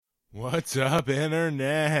What's up,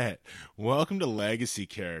 Internet? Welcome to Legacy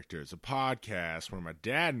Characters, a podcast where my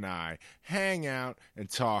dad and I hang out and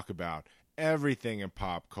talk about everything in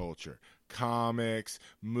pop culture. Comics,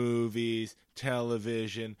 movies,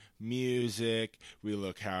 television, music. We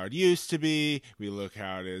look how it used to be, we look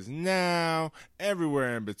how it is now,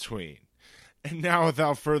 everywhere in between. And now,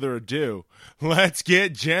 without further ado, let's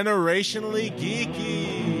get generationally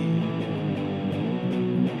geeky.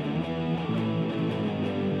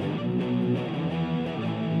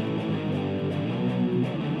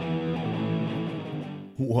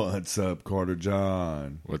 What's up, Carter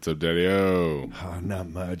John? What's up, Daddy-O? Not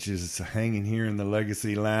much. Just hanging here in the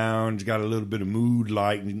Legacy Lounge. Got a little bit of mood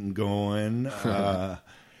lighting going.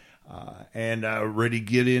 And ready to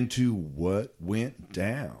get into what went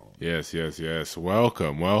down. Yes.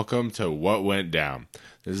 Welcome to What Went Down.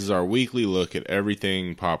 This is our weekly look at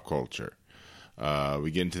everything pop culture.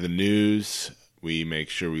 We get into the news. We make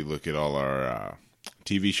sure we look at all our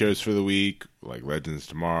TV shows for the week, like Legends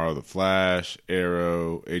Tomorrow, The Flash,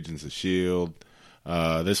 Arrow, Agents of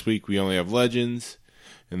S.H.I.E.L.D. This week we only have Legends,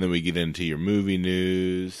 and then we get into your movie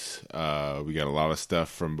news. We got a lot of stuff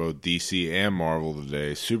from both DC and Marvel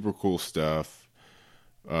today. Super cool stuff.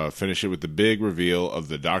 Finish it with the big reveal of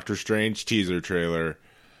the Doctor Strange teaser trailer,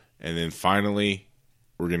 and then finally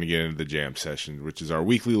we're going to get into the jam session, which is our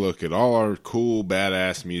weekly look at all our cool,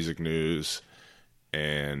 badass music news,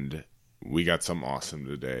 and we got something awesome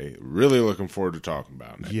today. Really looking forward to talking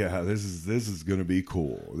about it. Yeah, this is going to be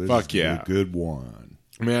cool. This Fuck is yeah. a good one.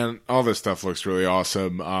 Man, all this stuff looks really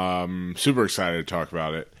awesome. Super excited to talk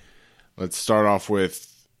about it. Let's start off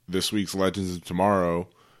with this week's Legends of Tomorrow,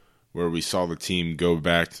 where we saw the team go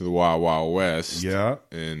back to the Wild Wild West.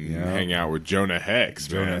 And hang out with Jonah Hex.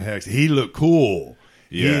 Jonah Hex. He looked cool.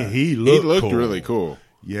 Yeah. He looked cool. Really cool.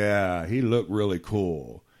 Yeah, he looked really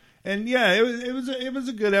cool. And yeah, it was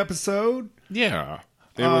a good episode. Yeah.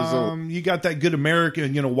 It was you got that good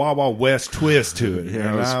American, Wild Wild West twist to it.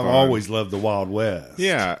 Yeah, and I've always loved the Wild West.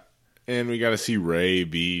 Yeah. And we got to see Ray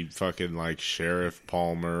be fucking like Sheriff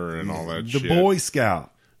Palmer and all that shit. The Boy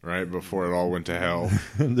Scout. Right before it all went to hell.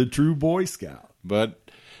 The true Boy Scout.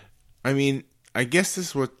 But, I mean, I guess this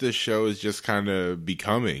is what this show is just kind of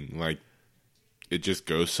becoming. Like, it just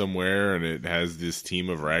goes somewhere and it has this team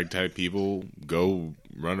of ragtag people go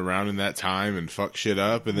run around in that time and fuck shit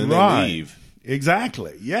up, and then they leave.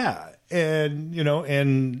 Exactly. Yeah. And,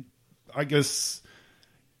 and I guess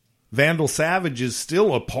Vandal Savage is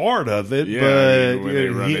still a part of it, but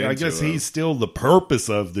I guess he's still the purpose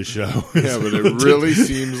of the show. Yeah, but it really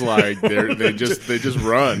seems like they just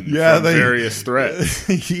run from various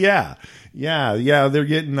threats. Yeah. Yeah, they're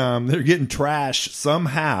getting trash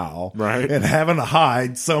somehow, right? And having to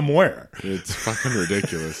hide somewhere. It's fucking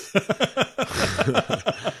ridiculous.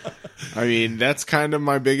 I mean, that's kind of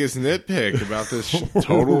my biggest nitpick about this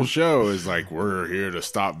total show is like, we're here to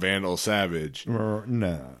stop Vandal Savage.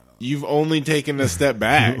 No. You've only taken a step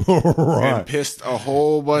back and pissed a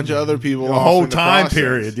whole bunch of other people off. A whole time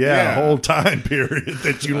period, a whole time period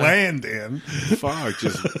that you land in. Fuck,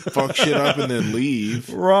 just fuck shit up and then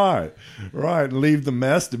leave. Right. And leave the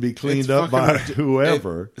mess to be cleaned up by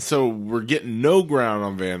whoever. So we're getting no ground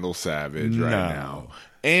on Vandal Savage right now.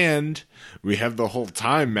 And we have the whole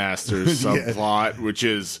Time Masters subplot, which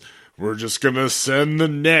is, we're just going to send the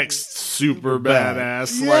next super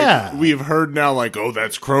badass. Yeah. Like, we've heard now, like, oh,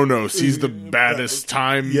 that's Kronos. He's the baddest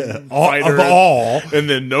time fighter of all. And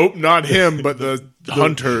then, nope, not him, but the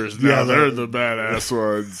hunters. Now they're the badass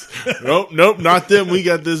ones. Nope, not them. We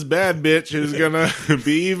got this bad bitch who's going to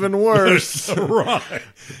be even worse. Right.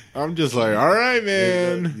 I'm just like, all right,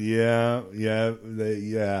 man. Yeah.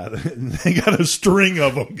 They got a string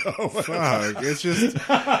of them going. Fuck,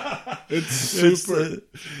 it's super.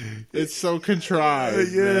 It's so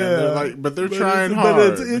contrived. Yeah, but they're trying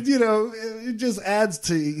hard. But it just adds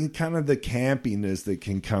to kind of the campiness that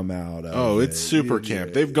can come out of it. Oh, it's super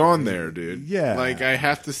camp. They've gone there, dude. Yeah. Like, I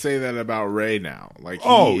have to say that about Ray now. Like,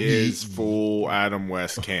 he is full Adam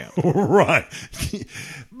West camp. Right.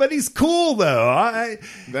 But he's cool, though.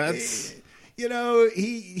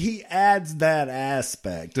 He adds that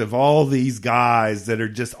aspect of all these guys that are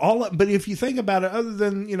just but if you think about it, other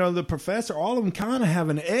than, the professor, all of them kind of have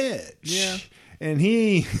an edge. Yeah. And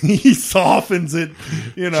he softens it,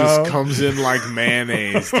 Just comes in like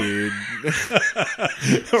mayonnaise, dude.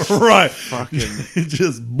 Right. Fucking.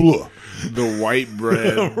 Just blah. The white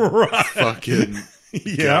bread. Right. Fucking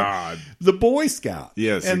Yeah, the Boy Scout.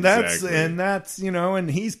 Yes, and exactly. that's and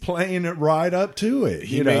he's playing it right up to it.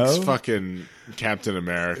 He makes fucking Captain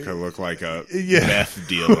America look like a meth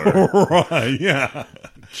dealer. Right? Yeah.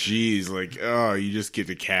 Jeez, like, oh, you just get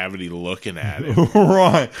the cavity looking at it.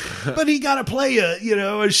 Right. But he got to play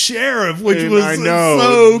a sheriff, which was I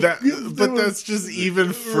know, so... but that's just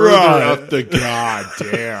even further up the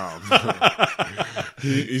goddamn.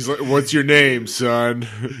 He's like, what's your name, son?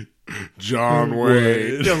 John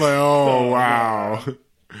Wayne. You're like, oh, wow.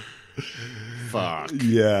 Fuck.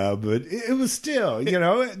 Yeah, but it was still,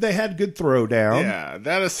 they had good throwdown. Yeah,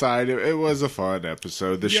 that aside, it was a fun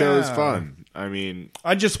episode. The show is fun. I mean,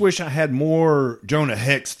 I just wish I had more Jonah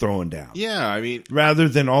Hex throwing down. Yeah, I mean, rather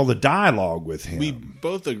than all the dialogue with him. We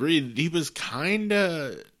both agreed he was kind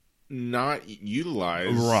of not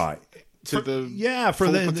utilized, right? To the for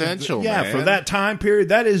full the potential. For that time period,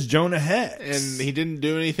 that is Jonah Hex, and he didn't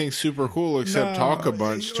do anything super cool except talk a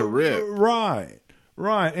bunch to Rip.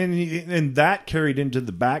 Right, and that carried into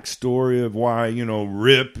the backstory of why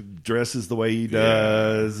Rip dresses the way he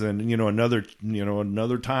does, and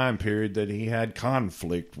another time period that he had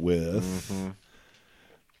conflict with. Mm-hmm.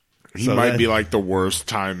 He might be like the worst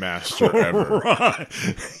time master ever. Right,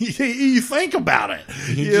 you think about it.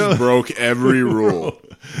 He just broke every rule.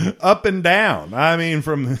 Up and down. I mean,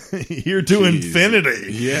 from here to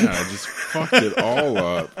infinity. Yeah, just fucked it all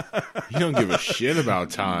up. He don't give a shit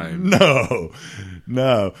about time.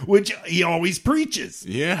 No. Which he always preaches.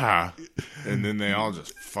 Yeah. And then they all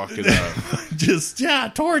just fuck it up. Just,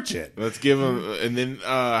 torch it. Let's give him... And then,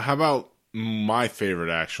 how about my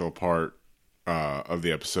favorite actual part of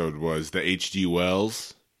the episode was the H.G.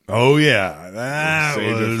 Wells. Oh, yeah. That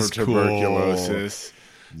was for tuberculosis. Cool.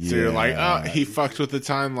 So you're like, oh, he fucked with the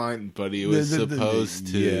timeline, but he was supposed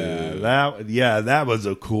to. That was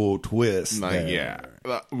a cool twist.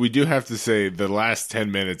 We do have to say the last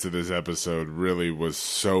 10 minutes of this episode really was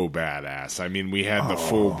so badass. I mean, we had the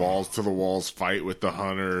full balls to the walls fight with the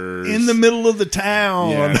hunters in the middle of the town.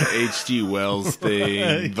 Yeah, the H.G. Wells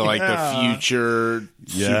thing, the future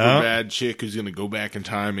super bad chick who's going to go back in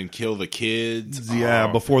time and kill the kids.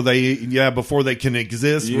 Before they can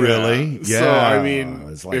exist. Really. Yeah. So I mean,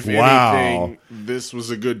 it's like, if anything, this was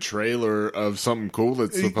a good trailer of something cool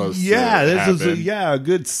that's supposed to happen. This is a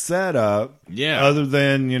good setup. Yeah. Other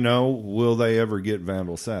than, will they ever get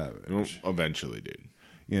Vandal Savage? Well, eventually, dude.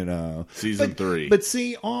 Season 3. But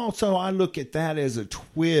see, also I look at that as a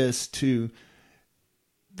twist to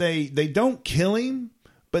they don't kill him,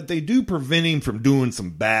 but they do prevent him from doing some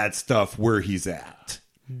bad stuff where he's at.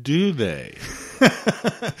 Do they? Do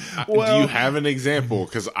you have an example?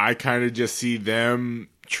 Because I kind of just see them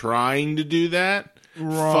trying to do that.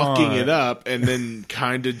 Fucking it up and then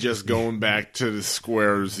kind of just going back to the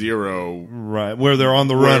square zero, right, where they're on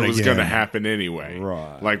the run. It was going to happen anyway,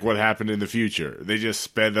 right? Like what happened in the future. They just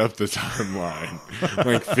sped up the timeline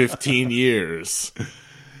like 15 years.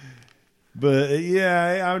 But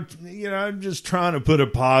I'm just trying to put a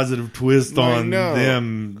positive twist on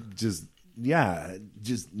them. Just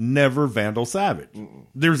never Vandal Savage.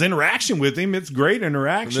 There's interaction with him. It's great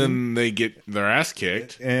interaction. And then they get their ass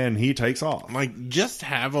kicked. And he takes off. Like, just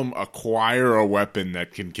have him acquire a weapon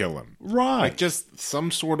that can kill him. Right. Like, just some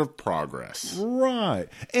sort of progress. Right.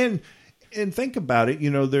 And think about it.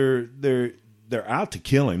 They're out to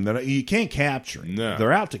kill him. You can't capture him. No.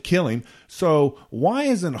 They're out to kill him. So why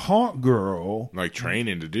isn't Hawk Girl like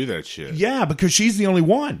training to do that shit? Yeah, because she's the only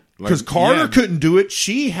one. Because Carter couldn't do it.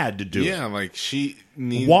 She had to do it. Yeah, like they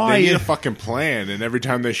need a fucking plan. And every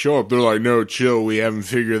time they show up, they're like, no, chill. We haven't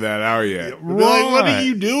figured that out yet. Right. Like, what are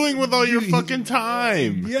you doing with all your fucking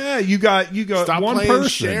time? Yeah, you got Stop one playing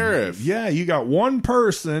person. Sheriff. Yeah, you got one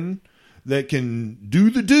person that can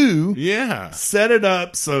do the do. Yeah. Set it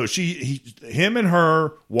up so him and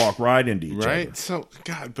her walk right into each other. Right? So,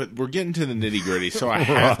 God, but we're getting to the nitty gritty, so I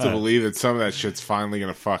have to believe that some of that shit's finally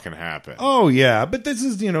going to fucking happen. Oh, yeah. But this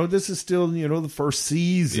is still, the first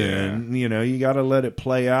season. Yeah. You got to let it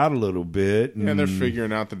play out a little bit. And they're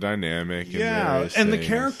figuring out the dynamic. And the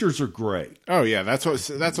characters are great. Oh, yeah. That's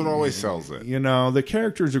what always sells it. The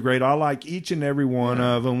characters are great. I like each and every one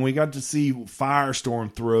of them. We got to see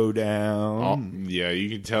Firestorm throw down. You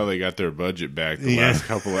can tell they got their budget back the last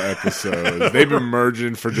couple of episodes. They've been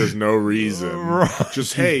merging for just no reason. Right.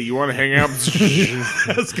 Just, hey, you want to hang out?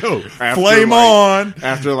 Let's go. Flame on.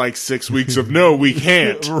 After 6 weeks of no, we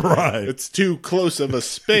can't. Right. It's too close of a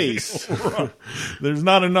space. Right. There's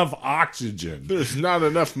not enough oxygen. There's not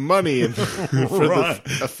enough money for the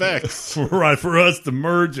effects. Right, for us to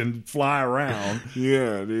merge and fly around.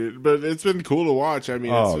 Yeah, dude. But it's been cool to watch. I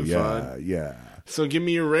mean, it's been fun. Yeah. So give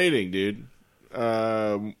me your rating, dude.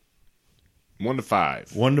 1 to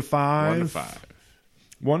 5. 1 to 5. 1 to 5.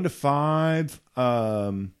 1 to 5.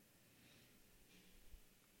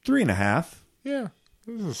 3.5. Yeah,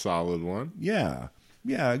 this is a solid one. Yeah,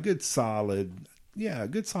 a good solid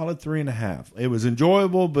 3.5. It was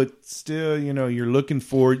enjoyable, but still, you're looking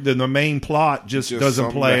for the main plot just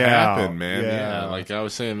doesn't play out, man. Yeah, like I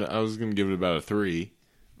was saying, I was gonna give it about a 3.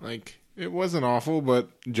 Like, it wasn't awful, but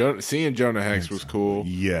seeing Jonah Hex was cool.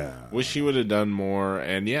 Yeah, wish he would have done more.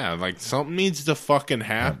 And yeah, like something needs to fucking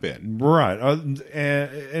happen, right?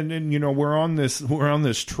 And then we're on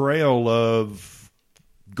this trail of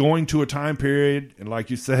going to a time period, and like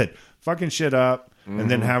you said, fucking shit up,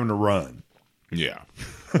 and then having to run. Yeah.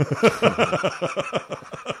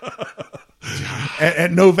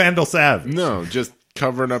 and no Vandal Savage. No, just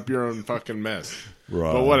covering up your own fucking mess.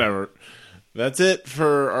 Right. But whatever. That's it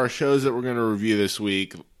for our shows that we're going to review this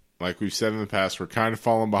week. Like we've said in the past, we're kind of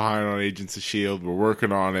falling behind on Agents of S.H.I.E.L.D. We're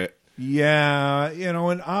working on it. Yeah,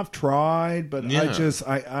 and I've tried, but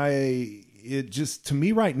it just, to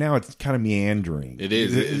me right now, it's kind of meandering. It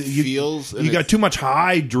is. It feels... You got too much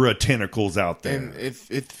Hydra tentacles out there. And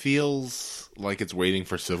it feels like it's waiting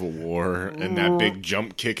for Civil War and that big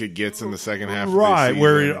jump kick it gets in the second half of the season.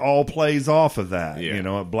 Where it all plays off of that. Yeah.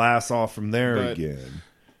 It blasts off from there again.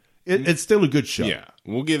 It's still a good show. Yeah,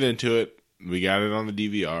 we'll get into it. We got it on the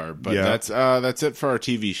DVR, but that's it for our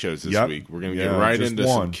TV shows this week. We're going to get right into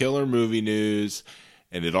some killer movie news,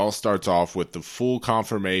 and it all starts off with the full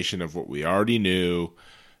confirmation of what we already knew.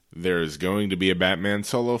 There is going to be a Batman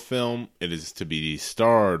solo film. It is to be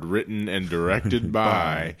starred, written, and directed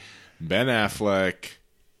by Ben Affleck,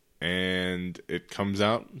 and it comes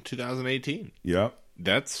out in 2018. Yep.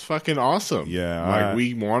 That's fucking awesome. Yeah.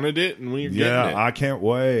 We wanted it, and we're getting it. Yeah, I can't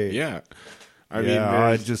wait. Yeah. I mean,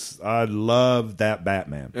 I love that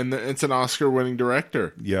Batman. And it's an Oscar-winning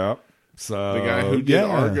director. Yep. So the guy who did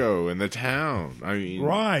Argo and The Town. I mean,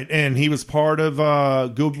 right, and he was part of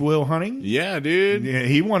Good Will Hunting. Yeah, dude. Yeah,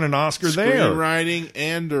 he won an Oscar there, screenwriting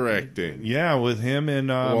and directing. Yeah, with him and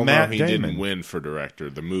Matt Damon. He didn't win for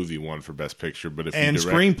director. The movie won for Best Picture, but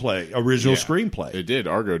screenplay, original screenplay. It did.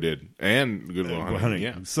 Argo did, and Good Will Hunting.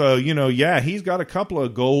 Yeah. So he's got a couple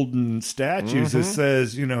of golden statues that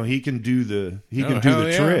says he can do the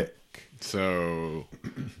trick. So,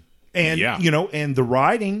 and and the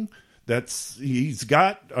writing. He's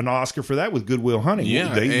got an Oscar for that with Good Will Hunting.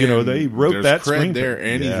 Yeah, they wrote that screenplay there,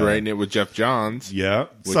 and he's writing it with Jeff Johns. Yeah,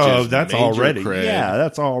 so that's already cred. Yeah,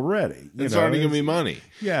 that's already. It's already gonna be money.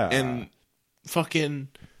 Yeah, and fucking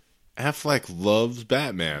Affleck loves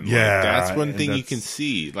Batman. Yeah, like, that's one thing you can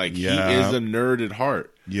see. Like he is a nerd at heart.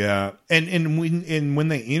 Yeah, and when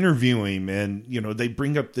they interview him, and they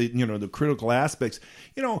bring up the critical aspects,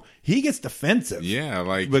 he gets defensive. Yeah,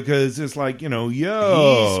 like because it's like he's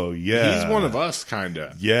one of us, kind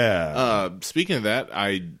of. Yeah. Speaking of that,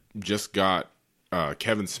 I just got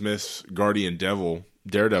Kevin Smith's Daredevil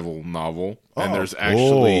novel, and there's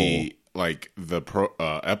actually like the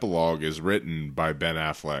epilogue is written by Ben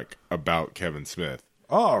Affleck about Kevin Smith.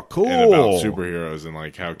 Oh, cool! And about superheroes and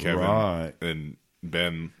like how Kevin and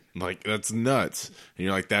Ben, like, that's nuts. And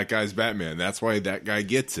you're like, that guy's Batman. That's why that guy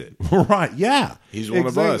gets it. Right, yeah. He's one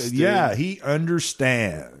of us, dude. Yeah, he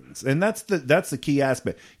understands. And that's the key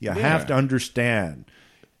aspect. You have to understand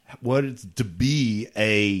what it's to be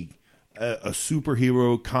a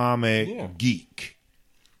superhero comic geek.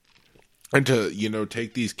 And to,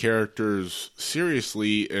 take these characters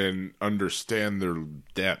seriously and understand their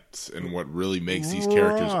depths and what really makes these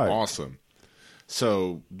characters awesome.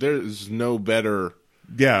 So there's no better.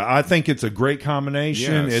 Yeah, I think it's a great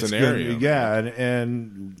combination. It's scenario.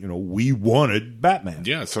 And we wanted Batman.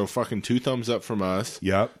 Yeah, so fucking 2 thumbs up from us.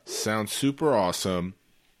 Yep. Sounds super awesome.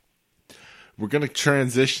 We're going to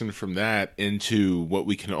transition from that into what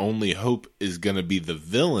we can only hope is going to be the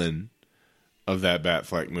villain of that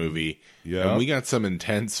Batfleck movie. Yeah. And we got some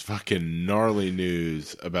intense fucking gnarly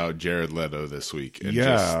news about Jared Leto this week. And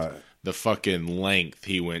just the fucking length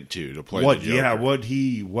he went to play the Joker. Yeah, what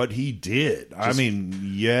he did.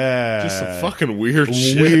 Just some fucking weird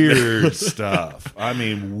shit. Weird stuff. I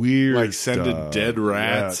mean, weird like sending dead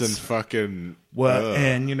rats and fucking. Well,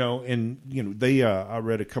 and they I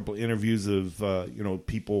read a couple of interviews of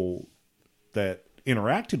people that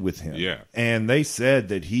interacted with him. Yeah. And they said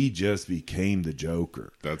that he just became the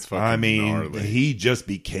Joker. That's fucking gnarly. He just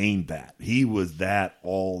became that. He was that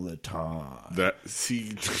all the time. But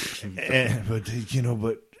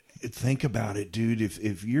think about it, dude.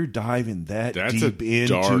 If you're diving that's deep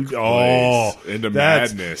into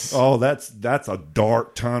madness. That's a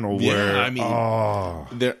dark tunnel where I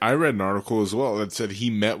read an article as well that said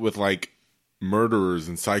he met with like murderers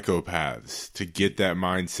and psychopaths to get that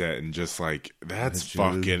mindset, and just like that's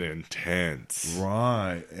fucking intense,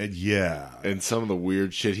 right? And yeah, and some of the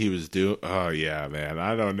weird shit he was doing. Oh yeah, man,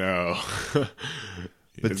 I don't know. But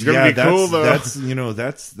it's gonna be cool though.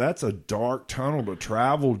 That's a dark tunnel to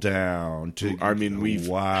travel down to. I mean,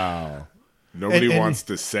 wow. Nobody wants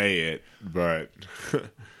to say it, but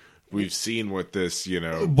we've seen what this,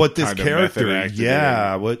 what this character,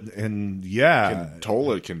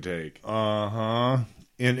 toll it can take. And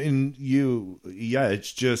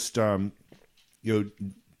it's just that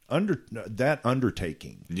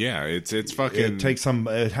undertaking. Yeah, it's fucking. It takes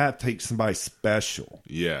somebody special.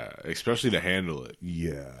 Yeah, especially to handle it.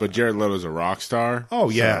 Yeah, but Jared Leto's a rock star. Oh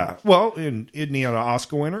yeah, well, isn't he an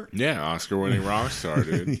Oscar winner? Yeah, Oscar-winning rock star,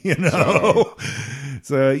 dude.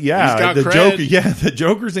 So yeah, the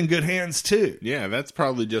Joker's in good hands too. Yeah, that's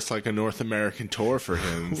probably just like a North American tour for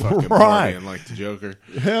him, fucking right? Partying like the Joker.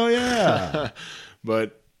 Hell yeah!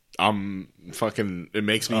 But it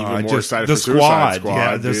makes me even more excited for Suicide Squad.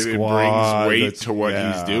 Yeah, the Squad. It brings weight to what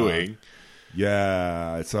he's doing.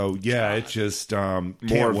 Yeah, so it's just more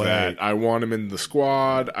of that. I want him in the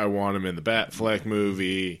Squad. I want him in the Batfleck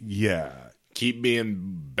movie. Yeah. Keep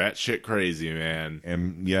being batshit crazy, man.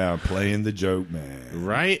 And playing the joke, man.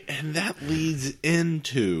 Right? And that leads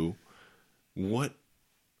into what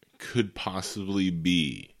could possibly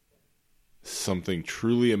be something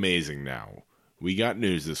truly amazing now. We got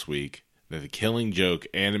news this week that the Killing Joke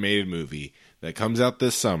animated movie that comes out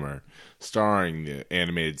this summer, starring the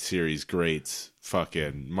animated series greats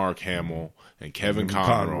fucking Mark Hamill and Kevin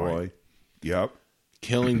Conroy. Yep.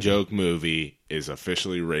 Killing Joke movie is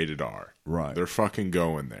officially rated R. Right. They're fucking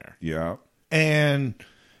going there. Yeah. And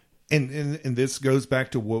this goes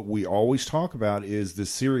back to what we always talk about is the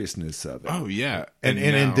seriousness of it. Oh yeah.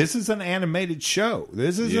 And this is an animated show.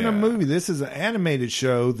 This isn't a movie. This is an animated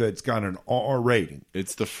show that's got an R rating.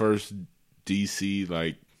 It's the first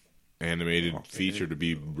DC animated feature to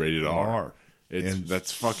be rated R.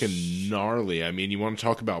 That's fucking gnarly. I mean, you want to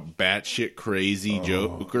talk about batshit crazy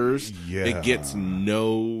jokers? Yeah. It gets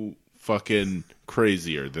no fucking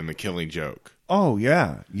crazier than the Killing Joke. Oh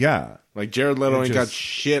yeah, yeah. Like Jared Leto ain't got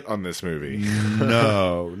shit on this movie.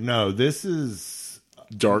 No, this is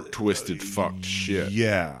dark, twisted, fucked shit.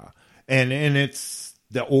 Yeah, and it's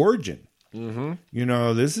the origin.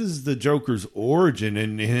 Mm-hmm. This is the Joker's origin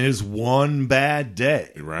in his one bad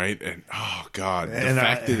day, right? And oh god, the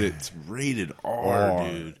fact that it's rated R,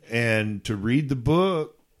 dude. And to read the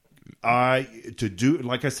book, to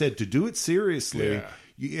do it seriously. Yeah.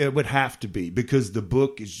 It would have to be because the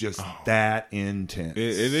book is just that intense.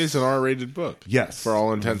 It is an R-rated book. Yes. For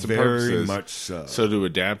all intents and purposes. Very much so. So to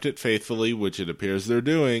adapt it faithfully, which it appears they're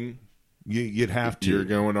doing, you'd have to. You're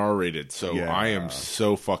going R-rated. So I am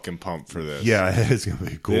so fucking pumped for this. Yeah, it's going to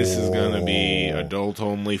be cool. This is going to be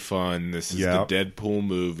adult-only fun. This is the Deadpool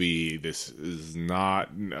movie. This is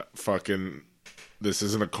not fucking... This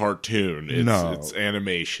isn't a cartoon. It's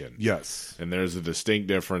animation. Yes. And there's a distinct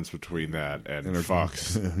difference between that and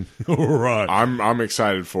Fox. Right. I'm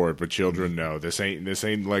excited for it, but children, no. This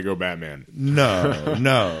ain't Lego Batman. No,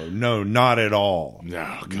 not at all.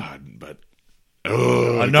 No, God, but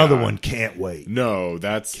another one can't wait. No,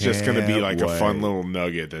 that's just going to be like a fun little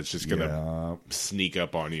nugget that's just going to sneak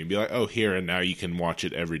up on you and be like, oh, here, and now you can watch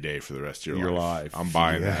it every day for the rest of your life. I'm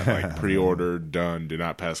buying that. Like pre-ordered, done, do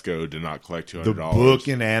not pass go, do not collect $200. The book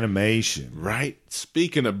and animation. Right?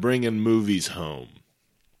 Speaking of bringing movies home,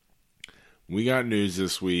 we got news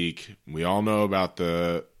this week. We all know about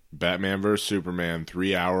the Batman vs. Superman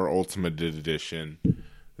 3-hour Ultimate Edition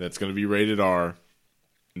that's going to be rated R.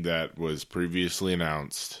 That was previously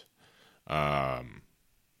announced.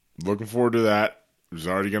 Looking forward to that. I was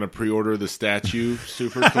already going to pre-order the Statue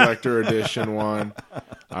Super Collector Edition one.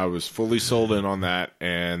 I was fully sold in on that.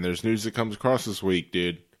 And there's news that comes across this week,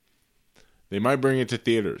 dude. They might bring it to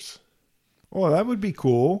theaters. Oh, that would be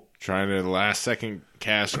cool. Trying to last-second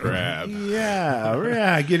cash grab.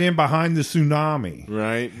 Yeah. Get in behind the tsunami.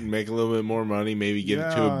 Right? Make a little bit more money. Maybe get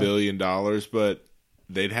it to $1 billion. But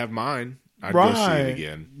they'd have mine. I'd go see it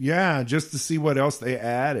again. Yeah, just to see what else they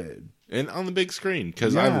added. And on the big screen,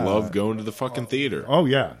 because I love going to the fucking theater. Oh,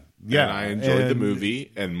 yeah. Yeah. And I enjoyed the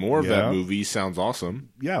movie, and more of that movie sounds awesome.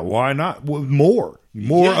 Yeah, why not? Well, more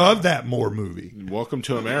of that movie. Welcome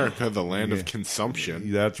to America, the land of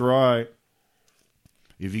consumption. That's right.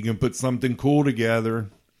 If you can put something cool together,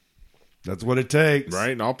 that's what it takes. Right,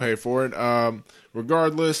 and I'll pay for it.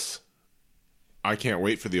 Regardless, I can't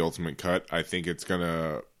wait for the Ultimate Cut. I think it's going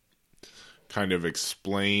to kind of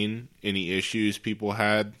explain any issues people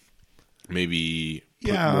had, maybe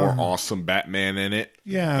put more awesome Batman in it.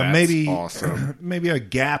 Yeah, that's maybe awesome. Maybe a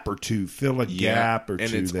gap or two, fill a gap or two.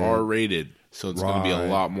 And it's R-rated, so it's going to be a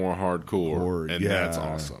lot more hardcore, and that's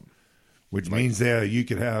awesome. Which means that you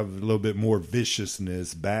could have a little bit more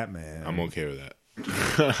viciousness, Batman. I'm okay with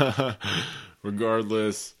that.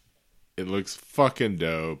 Regardless, it looks fucking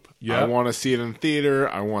dope. Yep. I want to see it in theater.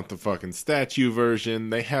 I want the fucking statue version.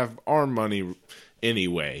 They have our money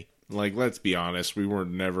anyway. Like, let's be honest, we were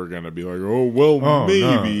never going to be like,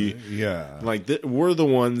 maybe. No. Yeah. Like, we're the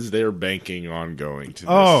ones they're banking on going to this.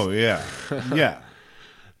 Oh, yeah. Yeah.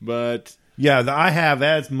 But. Yeah, I have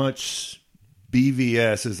as much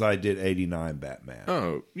BVS as I did 89 Batman.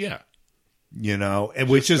 Oh, yeah. You know, and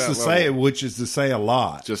which is to say a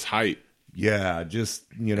lot. Just hype. Yeah, just,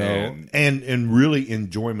 you know, and really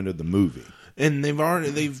enjoyment of the movie. And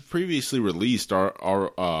they've previously released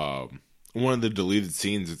our one of the deleted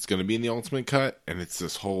scenes. It's going to be in the Ultimate Cut, and it's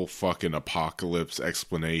this whole fucking apocalypse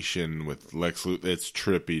explanation with Lex Luthor. It's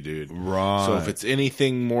trippy, dude. Right. So if it's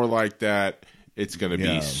anything more like that, it's going to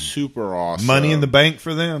be super awesome. Money in the bank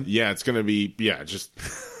for them? Yeah, it's going to be, just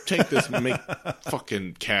take this, make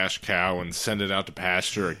fucking cash cow and send it out to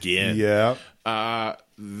pasture again. Yeah.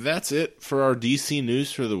 That's it for our DC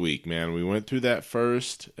news for the week, man. We went through that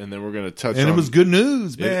first, and then we're going to touch on... And it was good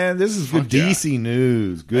news, man. This is good DC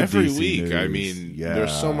news. Good every DC week. news. I mean,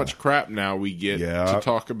 there's so much crap now we get to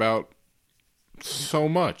talk about. So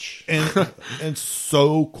much. And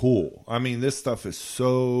so cool. I mean, this stuff is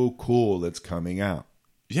so cool that's coming out.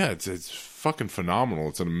 Yeah, it's fucking phenomenal.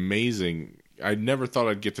 It's an amazing... I never thought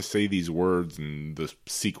I'd get to say these words in the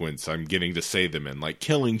sequence I'm getting to say them in. Like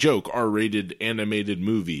Killing Joke, R-rated animated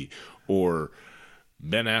movie. Or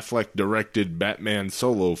Ben Affleck directed Batman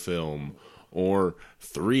solo film. Or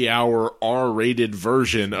 3-hour R-rated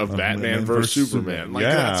version of Batman vs. Superman. Like,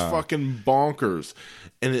 that's fucking bonkers.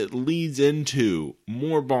 And it leads into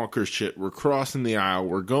more bonkers shit. We're crossing the aisle.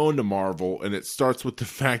 We're going to Marvel. And it starts with the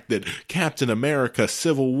fact that Captain America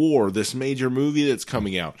Civil War, this major movie that's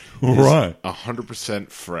coming out, is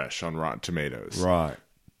 100% fresh on Rotten Tomatoes. Right.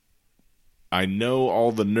 I know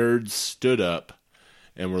all the nerds stood up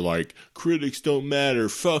and were like, critics don't matter.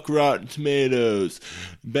 Fuck Rotten Tomatoes.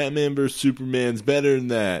 Batman vs. Superman's better than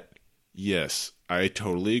that. Yes, I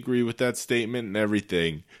totally agree with that statement and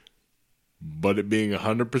everything. But it being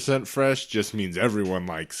 100% fresh just means everyone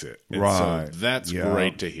likes it. And so that's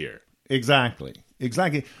great to hear. Exactly.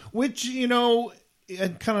 Which, you know,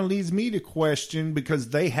 it kind of leads me to question, because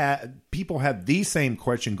people had the same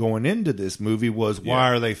question going into this movie was, why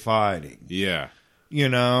are they fighting? Yeah. You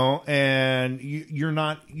know, and you're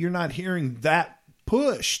not hearing that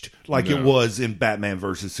pushed like it was in Batman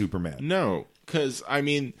versus Superman. No, because, I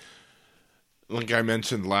mean, like I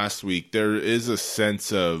mentioned last week, there is a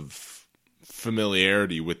sense of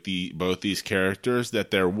familiarity with both these characters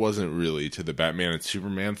that there wasn't really to the Batman and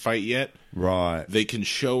Superman fight yet. Right. They can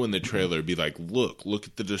show in the trailer, be like, look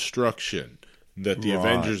at the destruction that the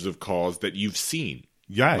Avengers have caused that you've seen.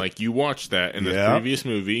 Yeah. Like, you watched that in the previous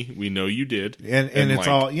movie. We know you did. And it's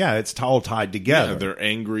like, it's all tied together. Yeah, they're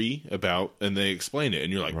angry about, and they explain it.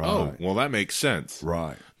 And you're like, oh, well, that makes sense.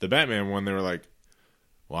 Right. The Batman one, they were like,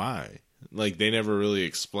 why? Like, they never really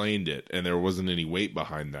explained it, and there wasn't any weight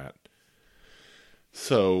behind that.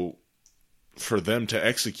 So, for them to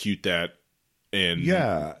execute that and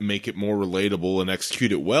make it more relatable and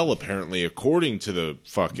execute it well, apparently, according to the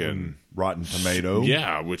fucking... Rotten Tomato.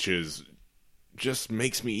 Yeah, which is... just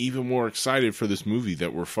makes me even more excited for this movie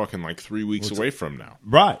that we're fucking like 3 weeks away from now.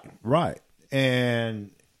 Right.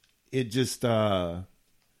 And it just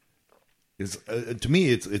is to me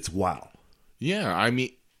it's wow. Yeah, I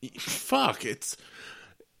mean, fuck, it's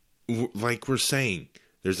like we're saying,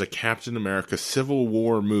 there's a Captain America Civil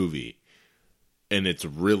War movie and it's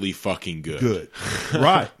really fucking good.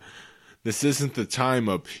 Right. This isn't the time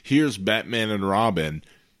of here's Batman and Robin,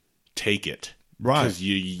 take it. Right. Because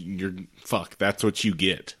you're fuck, that's what you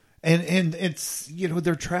get. And it's, you know,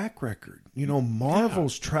 their track record. You know,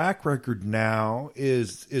 Marvel's track record now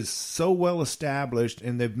is so well established,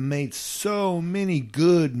 and they've made so many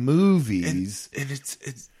good movies. And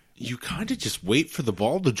it's you kind of just wait for the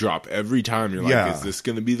ball to drop every time. You're like, is this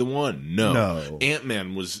going to be the one? No.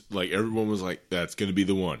 Ant-Man was like, everyone was like, that's going to be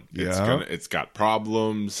the one. It's got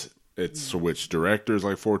problems. It's switched directors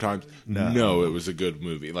like 4 times. No, it was a good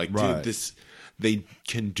movie. Like, dude, they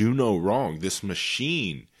can do no wrong. This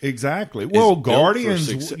machine. Exactly. Well,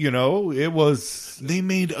 Guardians, you know, it was... They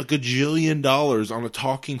made $1 gajillion on a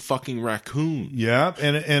talking fucking raccoon. Yeah,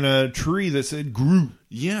 and a tree that said Groot.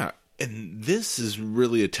 Yeah, and this is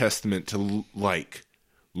really a testament to, like,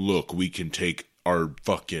 look, we can take are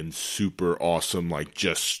fucking super awesome, like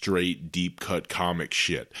just straight deep cut comic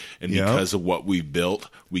shit. And because of what we built,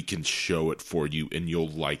 we can show it for you and you'll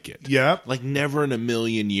like it. Yeah. Like never in a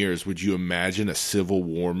million years would you imagine a Civil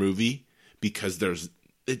War movie, because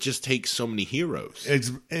it just takes so many heroes.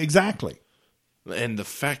 Exactly. And the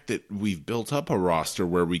fact that we've built up a roster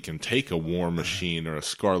where we can take a War Machine or a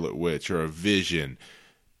Scarlet Witch or a Vision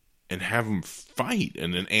and have them fight,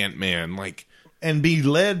 and an Ant-Man, like, and be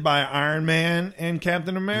led by Iron Man and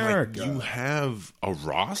Captain America. Like, you have a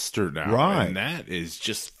roster now, right? And that is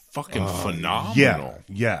just fucking phenomenal.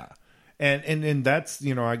 Yeah. And that's,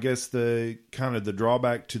 I guess the kind of the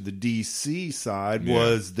drawback to the DC side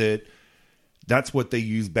was that's what they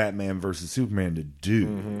used Batman versus Superman to do.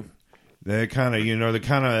 Mm-hmm. They're kind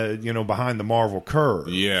of, behind the Marvel curve.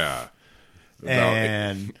 Yeah.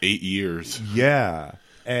 And 8 years. Yeah.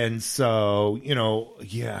 And so,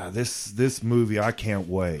 this movie, I can't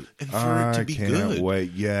wait. And for it to be good. I can't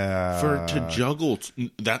wait, yeah. For it to juggle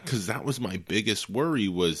that, because that was my biggest worry,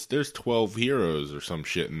 was there's 12 heroes or some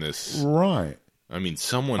shit in this. Right. I mean,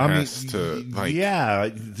 someone has to, like... Yeah,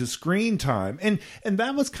 the screen time. And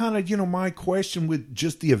that was kind of, my question with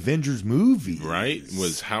just the Avengers movie. Right?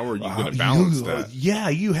 Was how are you going to balance that? Yeah,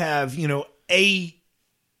 you have, 8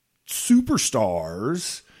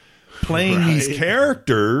 superstars playing these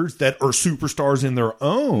characters that are superstars in their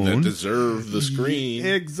own. That deserve the screen.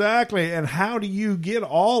 Exactly. And how do you get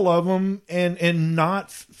all of them and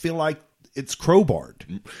not feel like it's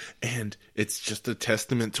crowbarred? And it's just a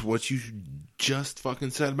testament to what you just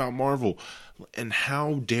fucking said about Marvel. And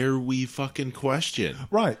how dare we fucking question?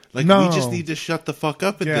 Right. Like, we just need to shut the fuck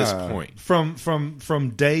up at this point. From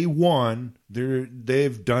day one,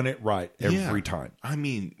 they've done it right every time. I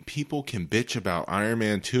mean, people can bitch about Iron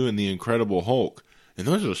Man 2 and The Incredible Hulk, and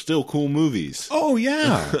those are still cool movies. Oh,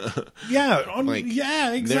 yeah. Yeah.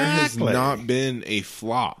 Yeah, exactly. There has not been a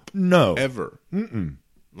flop. No. Ever. Mm-mm.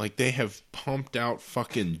 Like, they have pumped out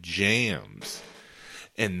fucking jams.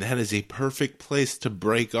 And that is a perfect place to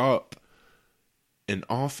break up and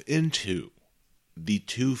off into the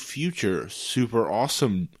 2 future super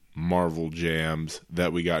awesome Marvel jams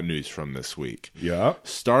that we got news from this week. Yeah.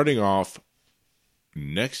 Starting off,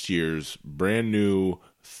 next year's brand new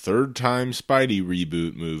third-time Spidey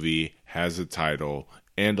reboot movie has a title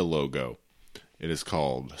and a logo. It is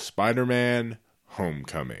called Spider-Man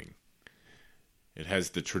Homecoming. It has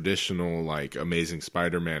the traditional, like, Amazing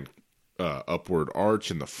Spider-Man upward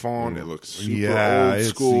arch in the font. It looks super old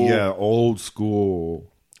school. Yeah, old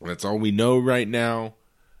school. That's all we know right now.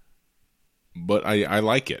 But I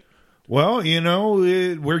like it. Well,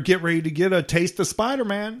 we're getting ready to get a taste of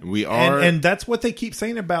Spider-Man. We are. And that's what they keep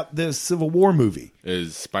saying about this Civil War movie.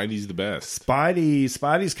 Is Spidey's the best.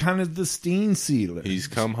 Spidey's kind of the steam sealer. He's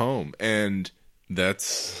come home. And that's,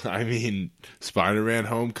 Spider-Man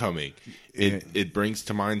Homecoming. It brings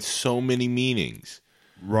to mind so many meanings.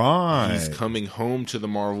 Right. He's coming home to the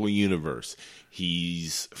Marvel Universe.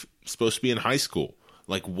 He's supposed to be in high school.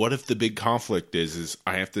 Like, what if the big conflict is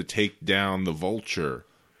I have to take down the Vulture,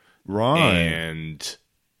 right, and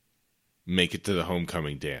make it to the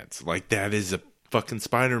homecoming dance? Like, that is a fucking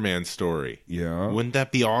Spider-Man story. Yeah. Wouldn't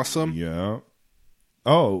that be awesome? Yeah.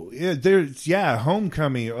 Oh, yeah,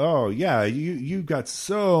 Homecoming. Oh, yeah, you got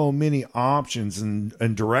so many options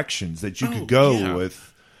and directions that you could go with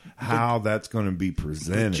how that's going to be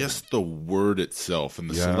presented. Just the word itself and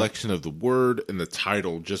the selection of the word and the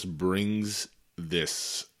title just brings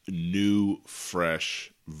this new,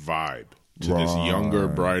 fresh vibe to this younger,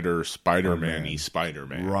 brighter Spider-Man-y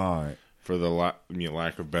Spider-Man. Right. For the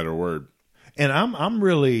lack of a better word. And I'm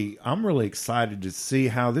really excited to see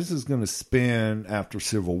how this is going to spin after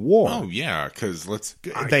Civil War. Oh yeah, because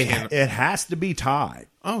it has to be tied.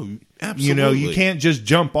 Oh, absolutely. You can't just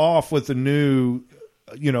jump off with a new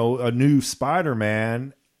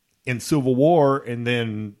Spider-Man in Civil War and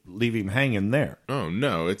then leave him hanging there. Oh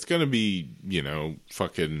no, it's going to be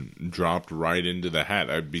fucking dropped right into the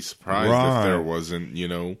hat. I'd be surprised if there wasn't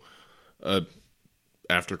a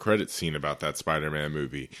after credits scene about that Spider-Man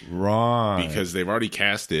movie. Right. Because they've already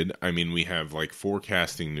casted. We have like 4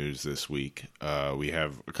 casting news this week. We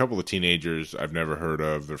have a couple of teenagers I've never heard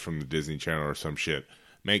of. They're from the Disney Channel or some shit.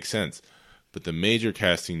 Makes sense. But the major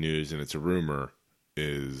casting news, and it's a rumor,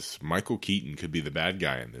 is Michael Keaton could be the bad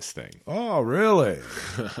guy in this thing. Oh, really?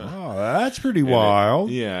 Oh, that's pretty wild.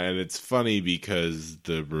 And it's funny because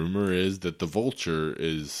the rumor is that the Vulture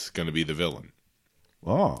is going to be the villain.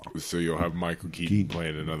 Oh. So you'll have Michael Keaton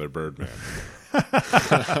playing another Birdman.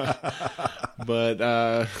 But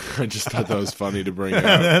I just thought that was funny to bring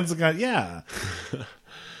up. Yeah.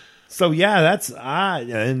 So yeah,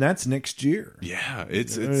 that's next year. Yeah,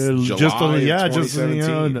 it's July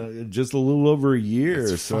just a little over a year.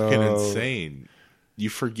 It's fucking insane. You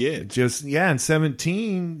forget. In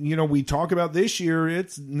 17, we talk about this year.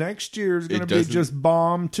 It's next year is going to be just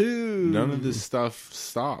bomb too. None of this stuff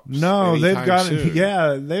stops. No, they've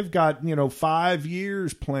got 5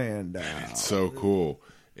 years planned out. It's so cool.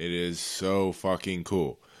 It is so fucking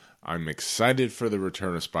cool. I'm excited for the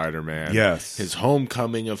return of Spider-Man. Yes. His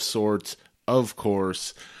homecoming of sorts, of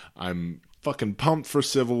course. I'm fucking pumped for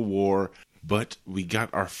Civil War. But we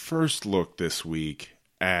got our first look this week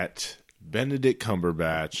at Benedict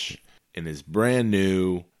Cumberbatch in his brand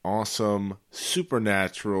new, awesome,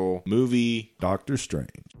 supernatural movie, Doctor Strange.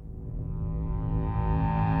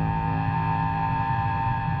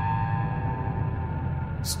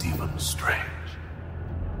 Stephen Strange.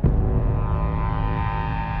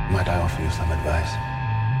 Might I offer you some advice?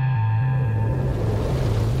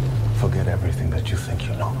 Forget everything that you think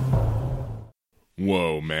you know.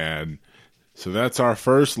 Whoa, man. So that's our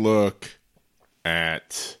first look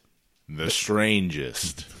at the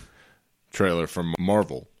strangest trailer from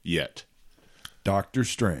Marvel yet. Doctor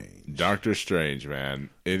Strange. Doctor Strange, man.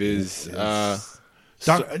 It is...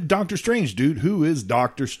 Doctor Strange, dude. Who is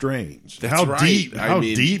Doctor Strange? How deep does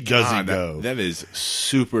he go? That is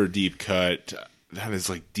super deep cut. That is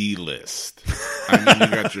like D-list. I mean, you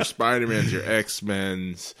got your Spider-Mans, your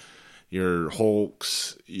X-Men's, your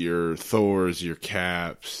Hulks, your Thors, your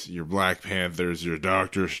Caps, your Black Panthers, your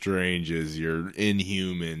Doctor Stranges, your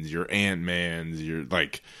Inhumans, your Ant-Mans,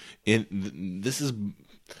 this is,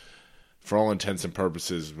 for all intents and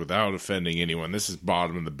purposes, without offending anyone, this is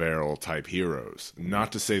bottom of the barrel type heroes.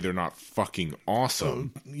 Not to say they're not fucking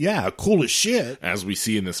awesome. Yeah, cool as shit. As we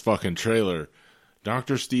see in this fucking trailer,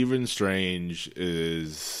 Dr. Stephen Strange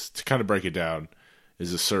is, to kind of break it down,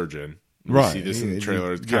 is a surgeon. We see this in the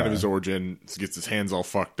trailer. It's kind of his origin. Gets his hands all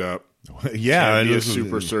fucked up. Yeah. Can't be a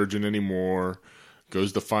super surgeon anymore.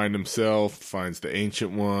 Goes to find himself. Finds the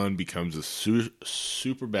Ancient One. Becomes a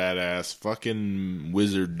super badass fucking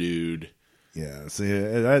wizard dude. Yeah. See,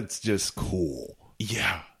 that's just cool.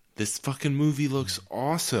 Yeah. This fucking movie looks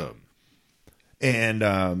awesome.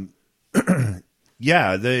 And,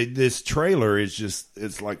 yeah, this trailer is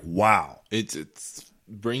it's like, wow. It's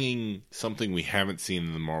bringing something we haven't seen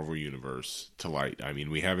in the Marvel Universe to light. I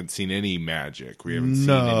mean, we haven't seen any magic. We haven't seen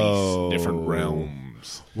any different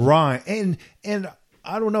realms. Right. And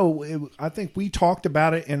I don't know. I think we talked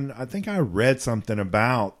about it, and I think I read something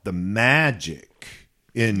about the magic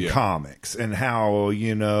in comics and how,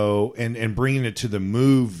 and bringing it to the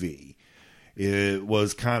movie. It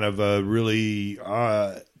was kind of a really...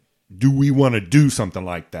 do we want to do something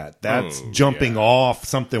like that? That's jumping off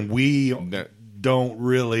something we don't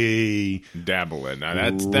really dabble in. Now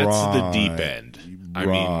that's the deep end. I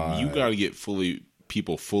mean, you got to get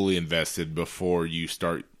people fully invested before you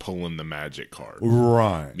start pulling the magic card,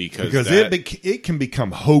 right? Because it can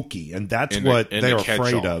become hokey, and that's what they're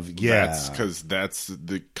afraid of. Yeah, that's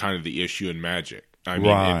the kind of the issue in magic. I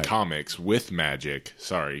mean, in comics with magic.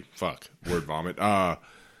 Sorry, word vomit.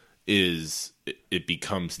 It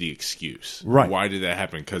becomes the excuse. Right. Why did that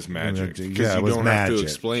happen? Because magic. Because you don't have to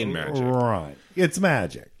explain magic. Right. It's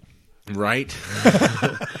magic. Right?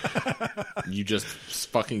 You just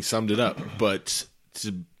fucking summed it up. But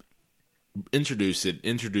to introduce it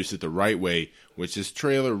the right way, which this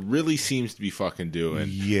trailer really seems to be fucking doing.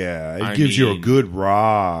 Yeah. It gives you a good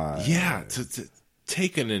ride. Yeah. To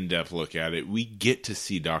take an in-depth look at it, we get to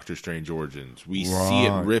see Doctor Strange origins. We see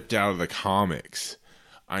it ripped out of the comics.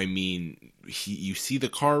 I mean, you see the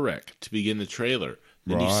car wreck to begin the trailer.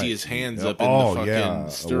 Then you see his hands up in the fucking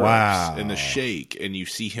stirrups and the shake, and you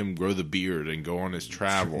see him grow the beard and go on his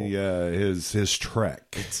travel. Yeah, his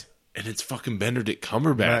trek. It's fucking Benedict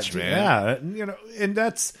Cumberbatch, man. Yeah, and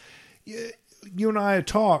that's, you and I had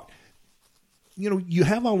talked. You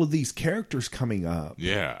have all of these characters coming up.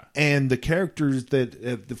 Yeah. And the characters that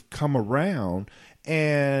have come around,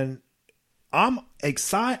 and I'm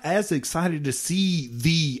excited to see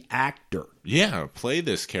the actor. Yeah, play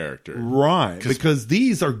this character. Right. Because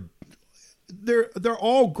these are they're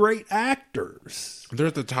all great actors. They're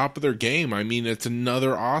at the top of their game. I mean, it's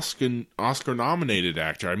another Oscar nominated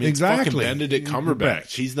actor. I mean, exactly. It's fucking Benedict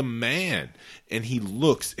Cumberbatch. He's the man, and he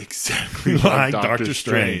looks exactly like Doctor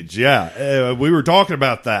Strange. Yeah, we were talking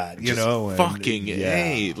about that.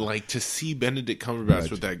 Like to see Benedict Cumberbatch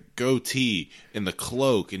with that goatee and the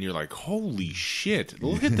cloak, and you're like, holy shit!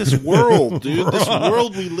 Look at this world, dude. This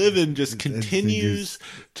world we live in just continues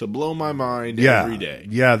to blow my mind every day.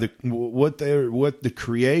 Yeah, what the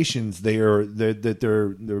creations that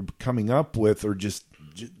they're coming up with are just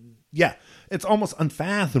it's almost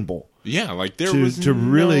unfathomable. Yeah, like there was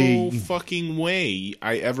no fucking way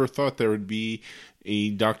I ever thought there would be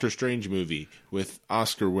a Doctor Strange movie with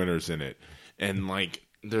Oscar winners in it. And like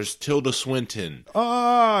there's Tilda Swinton.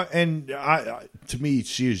 And to me,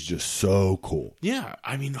 she is just so cool. Yeah,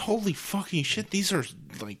 I mean, holy fucking shit. These are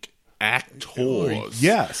like actors.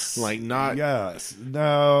 Yes. Like not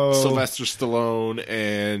no Sylvester Stallone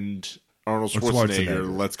and Arnold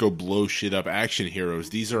Schwarzenegger. Let's go blow shit up action heroes.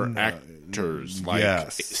 These are actors,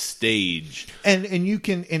 like stage. And you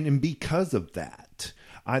can and because of that,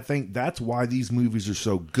 I think that's why these movies are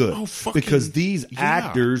so good. Because these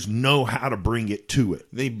actors know how to bring it to it.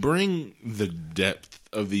 They bring the depth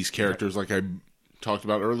of these characters, like I talked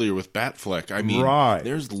about earlier with Batfleck. I mean,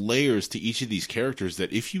 there's layers to each of these characters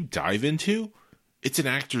that if you dive into, it's an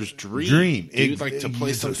actor's dream. You'd like to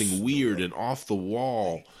play something weird and off the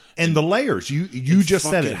wall. And the layers, you just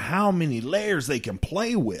said it, how many layers they can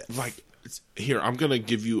play with. Like, here, I'm going to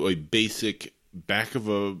give you a basic back of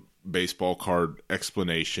a baseball card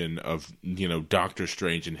explanation of, Doctor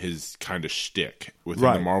Strange and his kind of shtick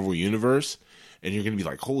within the Marvel Universe. And you're going to be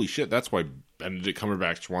like, holy shit, that's why Benedict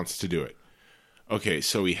Cumberbatch wants to do it. Okay,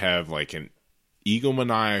 so we have like an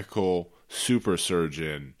egomaniacal super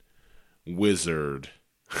surgeon wizard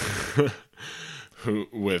who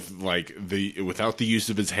without the use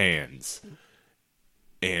of his hands,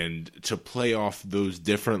 and to play off those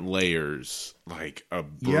different layers, like a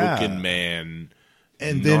broken man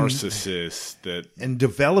and narcissist and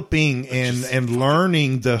developing and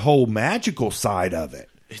learning the whole magical side of it.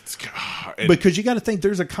 Because you got to think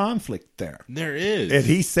there's a conflict there. There is. And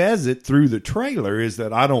he says it through the trailer is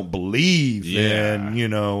that I don't believe in,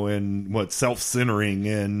 in what self-centering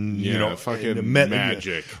and, fucking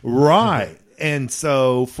magic. Right. And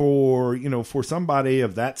so for somebody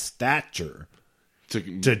of that stature to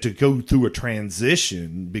go through a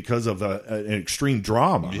transition because of an extreme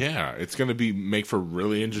drama. Yeah, it's going to make for a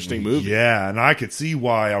really interesting movie. Yeah, and I could see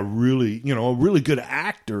why a really good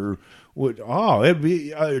actor it'd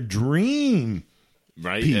be a dream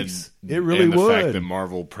piece. And, it really and the would. fact that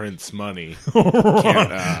Marvel prints money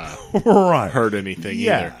can't hurt anything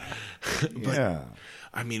either. But,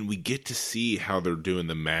 I mean, we get to see how they're doing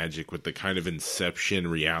the magic with the kind of Inception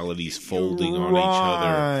realities folding on each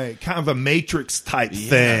other. Kind of a Matrix type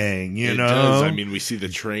thing, it does. I mean, we see the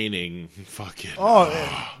training. Fucking.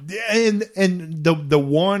 And the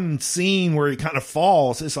one scene where he kind of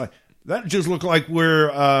falls, it's like, that just looked like where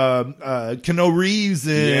Keanu Reeves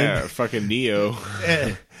and fucking Neo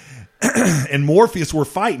and Morpheus were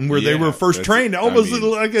fighting where they were first trained, almost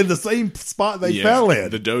like in the same spot they fell in.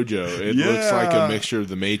 The dojo. It looks like a mixture of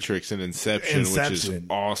the Matrix and Inception. Which is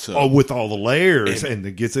awesome. Oh, with all the layers, and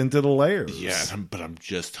it gets into the layers. Yeah, but I'm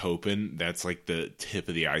just hoping that's like the tip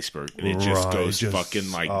of the iceberg, and it just goes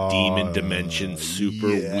fucking like demon dimension, super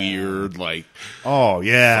weird, like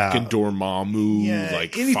fucking Dormammu,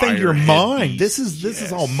 like anything your mind. This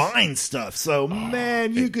is all mind stuff. So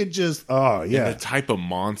man, you could just and the type of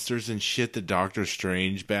monsters and shit that Doctor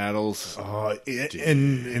Strange battles.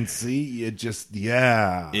 And see, it just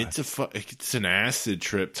it's an acid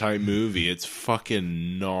trip type movie. It's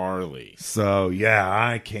fucking gnarly. So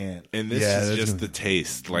I can't. And this is just the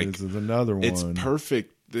taste. Like, this is another one. It's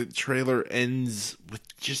perfect. The trailer ends with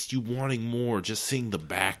just you wanting more, just seeing the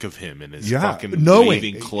back of him in his fucking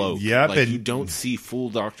waving cloak. Like, you don't see full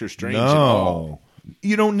Doctor Strange at all.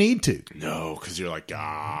 You don't need to. No, because you're like,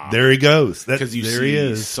 there he goes. Because you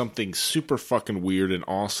see something super fucking weird and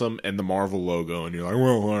awesome and the Marvel logo, and you're like,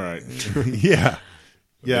 well, all right. Yeah.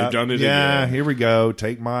 They've done it again. Here we go.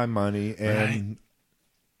 Take my money and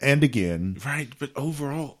again. Right, but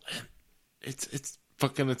overall, it's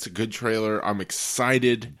a good trailer. I'm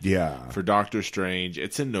excited for Doctor Strange.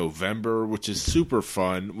 It's in November, which is super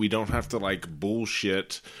fun. We don't have to like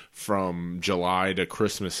bullshit from July to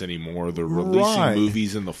Christmas anymore. They're releasing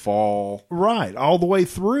movies in the fall. Right, all the way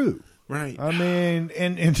through. Right. I mean,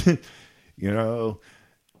 and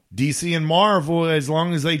DC and Marvel, as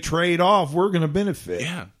long as they trade off, we're going to benefit.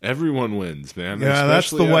 Yeah, everyone wins, man. Yeah, that's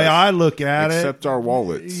the way I look at it. Except our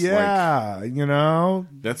wallets. Yeah,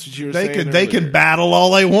 that's what you were saying. They can battle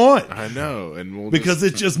all they want. I know, and because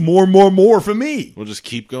it's just more and more for me. We'll just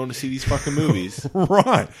keep going to see these fucking movies,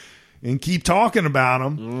 right? And keep talking about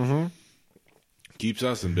them. Mm-hmm. Keeps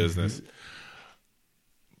us in business.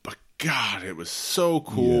 But God, it was so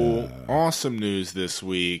cool. Yeah. Awesome news this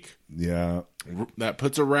week. Yeah. That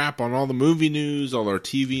puts a wrap on all the movie news, all our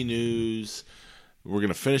TV news. We're going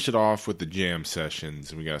to finish it off with the jam sessions.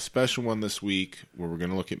 And we got a special one this week where we're going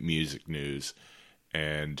to look at music news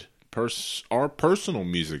and our personal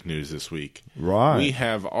music news this week. Right. We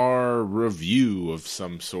have our review of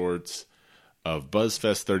some sorts of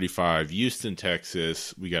BuzzFest 35, Houston,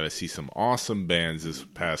 Texas. We got to see some awesome bands this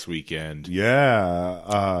past weekend.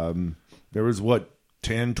 Yeah. There was,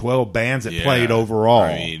 10, 12 bands that played overall.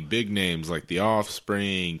 I mean, big names like The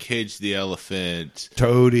Offspring, Cage the Elephant,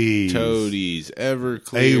 Toadies,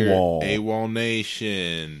 Everclear, AWOL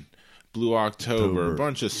Nation, Blue October, a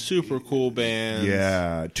bunch of super cool bands.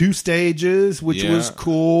 Yeah. 2 stages, which was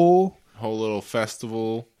cool. Whole little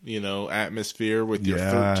festival, atmosphere with your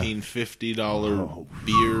 $13, $50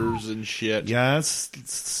 beers and shit. Yeah, it's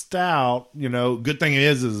stout. Good thing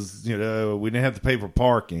is we didn't have to pay for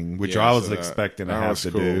parking, which I was expecting to have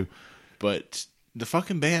to do. But the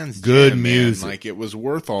fucking band's good music. Like, it was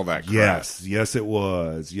worth all that crap. Yes, it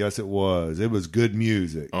was. It was good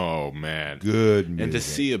music. Oh, man. Good music. And to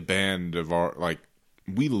see a band of our,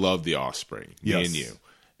 we love The Offspring, me and you.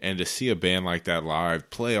 And to see a band like that live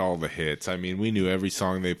play all the hits, I mean, we knew every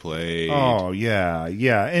song they played. Oh, yeah.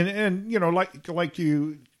 And like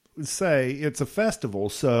you say, it's a festival,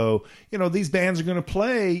 so, these bands are going to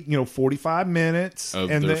play, 45 minutes,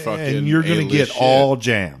 and you're going to get all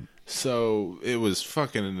jam. So it was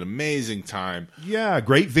fucking an amazing time. Yeah,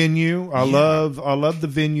 great venue. I love the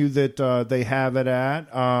venue that they have it at.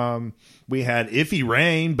 We had iffy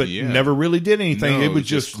rain, but never really did anything. No, it was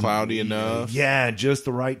just cloudy enough. Yeah, just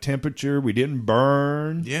the right temperature. We didn't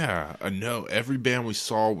burn. Yeah, no. Every band we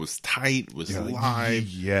saw was tight, was live.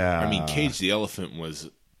 Yeah. I mean, Cage the Elephant was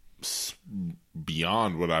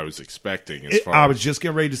beyond what I was expecting. I was just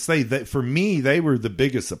getting ready to say that for me, they were the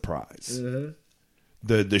biggest surprise. Mm-hmm.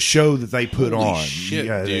 The show that they put Holy on.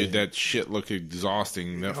 Shit, dude, that shit looked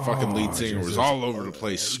exhausting. That fucking lead singer was all over the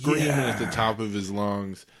place, screaming at the top of his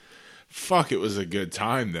lungs. Fuck, it was a good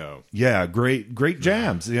time, though. Yeah, great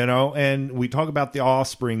jams, and we talk about The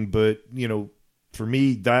Offspring, but, for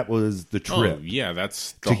me, that was the trip. Oh, yeah,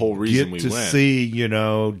 that's the whole reason we went. To see,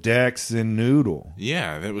 Dex and Noodle.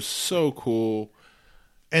 Yeah, that was so cool.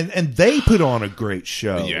 And they put on a great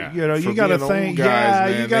show. Yeah. You got to think,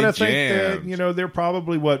 man, you got to think that, they're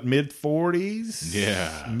probably, mid-40s?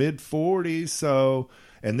 Yeah. Mid-40s, so...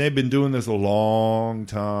 And they've been doing this a long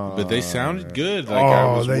time. But they sounded good.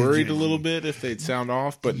 I was worried a little bit if they'd sound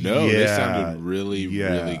off, but no, they sounded really,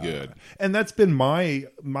 really good. And that's been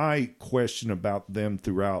my question about them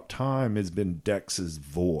throughout time has been Dex's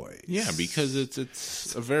voice. Yeah, because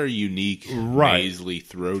it's a very unique, nasally,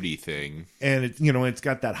 throaty thing. And it's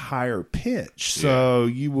got that higher pitch. So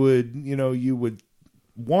you would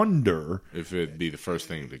wonder if it'd be the first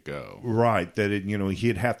thing to go, right? That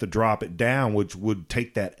he'd have to drop it down, which would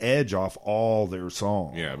take that edge off all their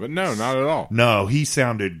songs. Yeah, but no, not at all. No, he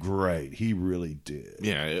sounded great. He really did.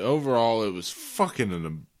 Yeah, overall, it was fucking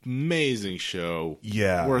an amazing show.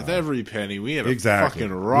 Yeah, worth every penny. We had a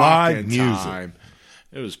fucking rockin' time.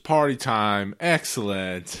 It was party time.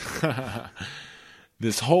 Excellent.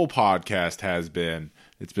 This whole podcast has been.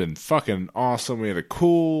 It's been fucking awesome. We had a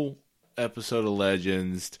cool episode of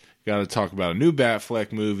Legends. Got to talk about a new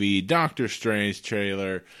Batfleck movie, Doctor Strange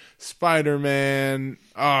trailer, Spider-Man.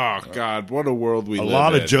 Oh, God, what a world we live in. A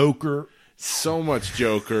lot of Joker. So much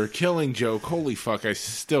Joker. Killing Joke. Holy fuck, I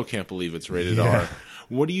still can't believe it's rated R.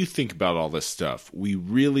 What do you think about all this stuff? We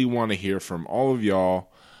really want to hear from all of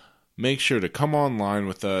y'all. Make sure to come online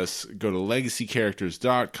with us. Go to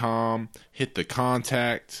legacycharacters.com. Hit the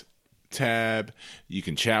contact tab. You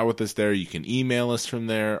can chat with us there. You can email us from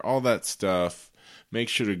there. All that stuff. Make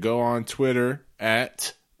sure to go on Twitter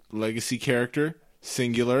at Legacy Character,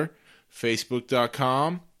 singular.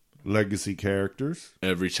 Facebook.com. Legacy Characters.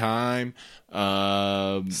 Every time.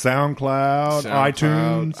 SoundCloud,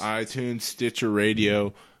 iTunes, Stitcher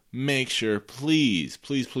Radio. Make sure, please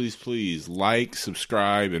like,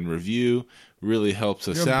 subscribe, and review. Really helps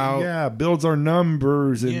us out. Yeah, builds our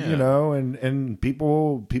numbers, and and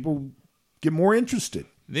people get more interested.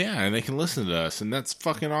 Yeah, and they can listen to us, and that's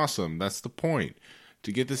fucking awesome. That's the point.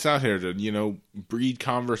 To get this out here, to, breed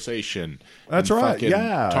conversation. That's right,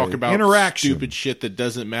 yeah. Talk about interaction. Stupid shit that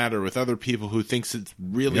doesn't matter with other people who thinks it's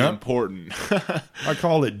really important. I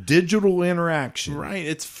call it digital interaction. Right,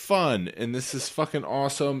 it's fun, and this is fucking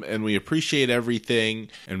awesome, and we appreciate everything.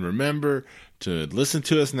 And remember to listen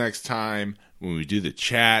to us next time when we do the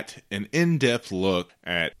chat, an in-depth look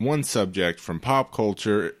at one subject from pop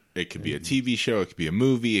culture. It could be a TV show, it could be a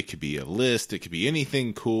movie, it could be a list, it could be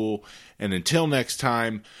anything cool. And until next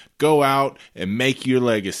time, go out and make your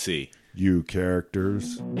legacy. You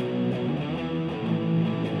characters.